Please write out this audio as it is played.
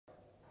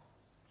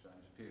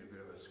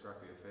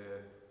scrappy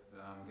affair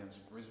against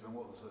Brisbane.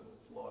 What was it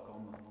like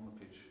on the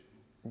pitch?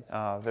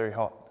 Very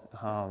hot.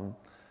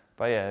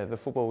 But yeah, the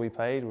football we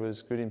played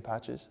was good in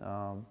patches.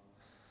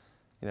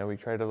 We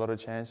created a lot of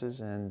chances,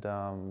 and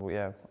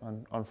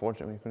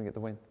unfortunately we couldn't get the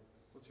win.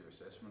 What's your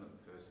assessment of the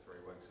first 3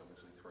 weeks?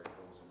 Obviously 3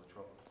 goals on the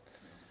trot.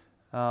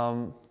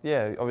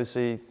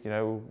 Obviously,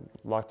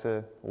 like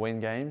to win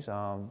games,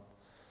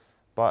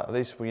 but at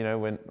least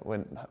we're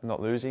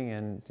not losing,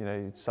 and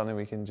it's something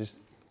we can just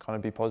kind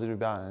of be positive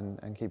about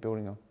and keep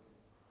building on.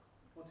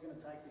 What's it going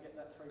to take to get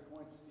that 3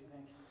 points, do you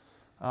think?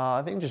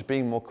 I think just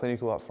being more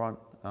clinical up front.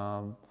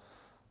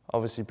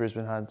 Obviously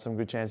Brisbane had some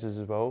good chances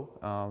as well,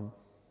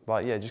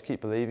 but yeah, just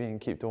keep believing and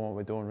keep doing what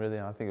we're doing really,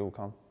 and I think it will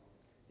come.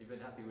 You've been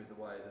happy with the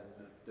way that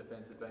the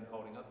defence has been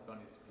holding up? You've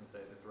only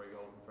conceded 3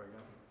 goals in 3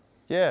 games.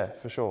 Yeah,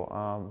 for sure.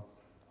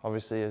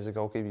 Obviously as a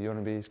goalkeeper you want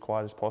to be as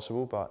quiet as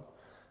possible, but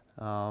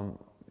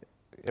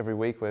every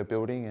week we're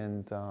building,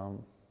 and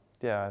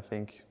I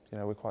think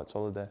we're quite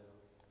solid there.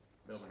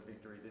 Melbourne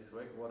Victory this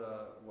week. What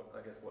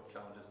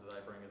challenges do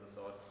they bring as a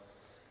side?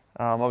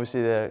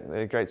 Obviously they're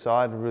a great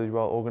side, really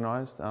well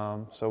organised.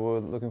 So we're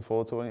looking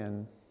forward to it,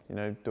 and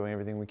doing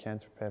everything we can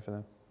to prepare for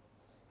them. I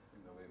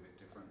think they'll be a bit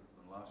different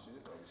than last year.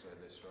 Obviously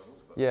their struggles.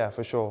 But Yeah,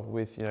 for sure.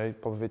 With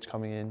Popovic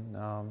coming in,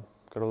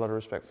 got a lot of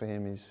respect for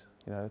him. He's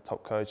a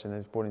top coach, and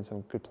they've brought in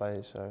some good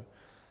players. So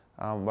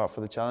we're up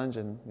for the challenge,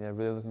 and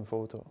really looking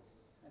forward to it.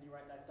 How do you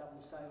rate that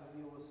double save of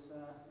yours? Is it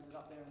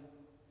up there in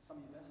some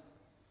of your best?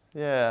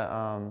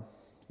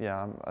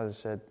 As I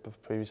said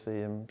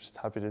previously, I'm just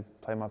happy to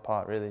play my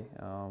part really.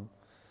 I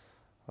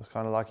was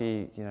kind of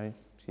lucky,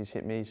 he's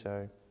hit me,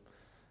 so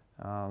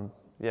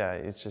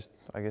it's just,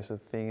 I guess, a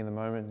thing in the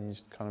moment, and you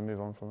just kind of move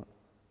on from it.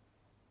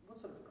 What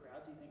sort of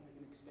crowd do you think we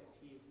can expect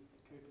here at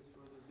Coopers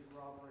for the big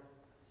rivalry?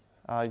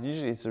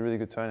 Usually it's a really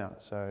good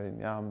turnout, so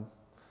I'm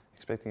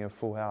expecting a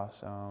full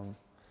house.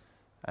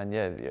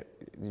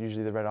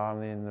 Usually the Red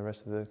Army and the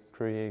rest of the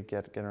crew here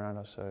get around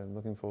us, so I'm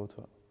looking forward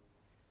to it.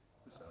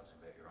 Just ask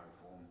about your own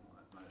form,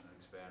 mate, and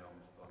expand on,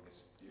 I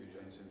guess,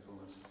 Eugene's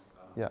influence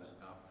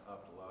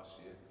after last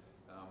year.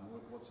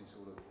 What's he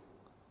sort of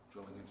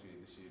drilling into you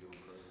this year to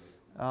improve it?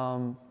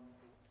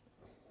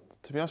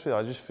 To be honest with you,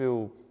 I just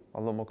feel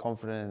a lot more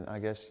confident and, I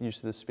guess, used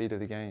to the speed of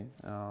the game.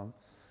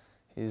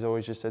 He's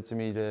always just said to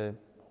me to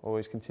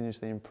always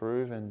continuously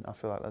improve, and I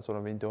feel like that's what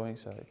I've been doing,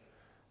 so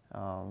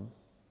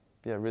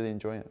really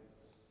enjoying it.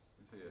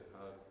 Is he a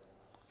hard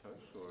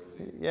coach, or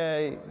is he?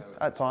 Yeah,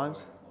 at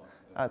times.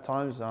 At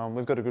times,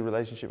 we've got a good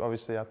relationship.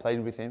 Obviously, I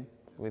played with him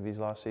with his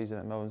last season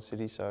at Melbourne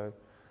City, so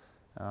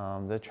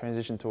the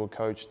transition to a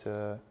coach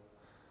to,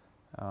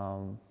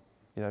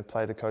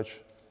 play to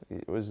coach,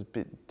 it was a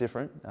bit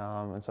different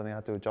and something I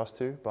had to adjust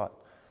to. But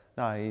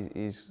no,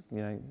 he's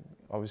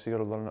obviously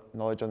got a lot of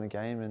knowledge on the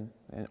game, and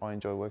I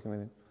enjoy working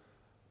with him.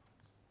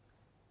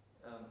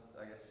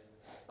 I guess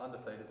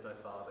undefeated so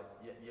far, but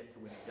yet to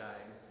win a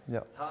game.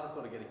 Yep. It's hard to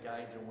sort of get a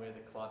gauge on where the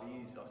club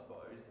is, I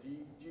suppose. Do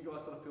you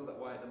guys sort of feel that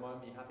way at the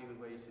moment? Are you happy with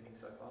where you're sitting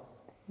so far?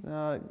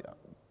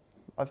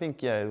 I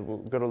think,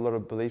 we've got a lot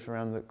of belief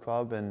around the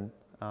club, and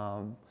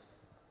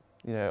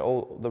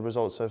all the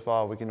results so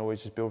far we can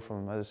always just build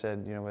from. As I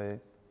said,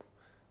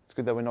 it's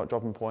good that we're not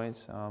dropping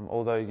points.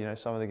 Although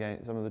some of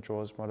the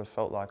draws might have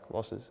felt like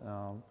losses.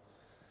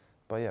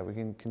 But we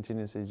can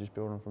continuously just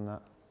build on from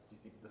that. Do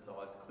you think the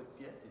side's clicked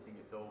yet? Do you think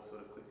it's all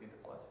sort of clicked into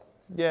place?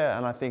 Yeah,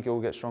 and I think it will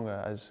get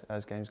stronger as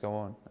games go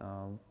on.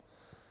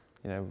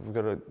 We've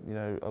got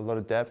a lot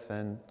of depth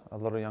and a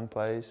lot of young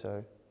players,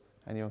 so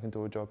anyone can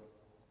do a job.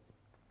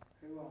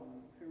 Who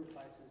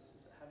replaces? Is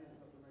it Javi that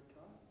got the red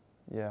card?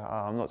 Yeah,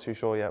 I'm not too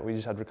sure yet. We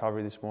just had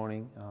recovery this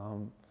morning,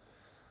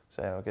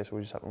 so I guess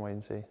we'll just have to wait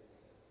and see.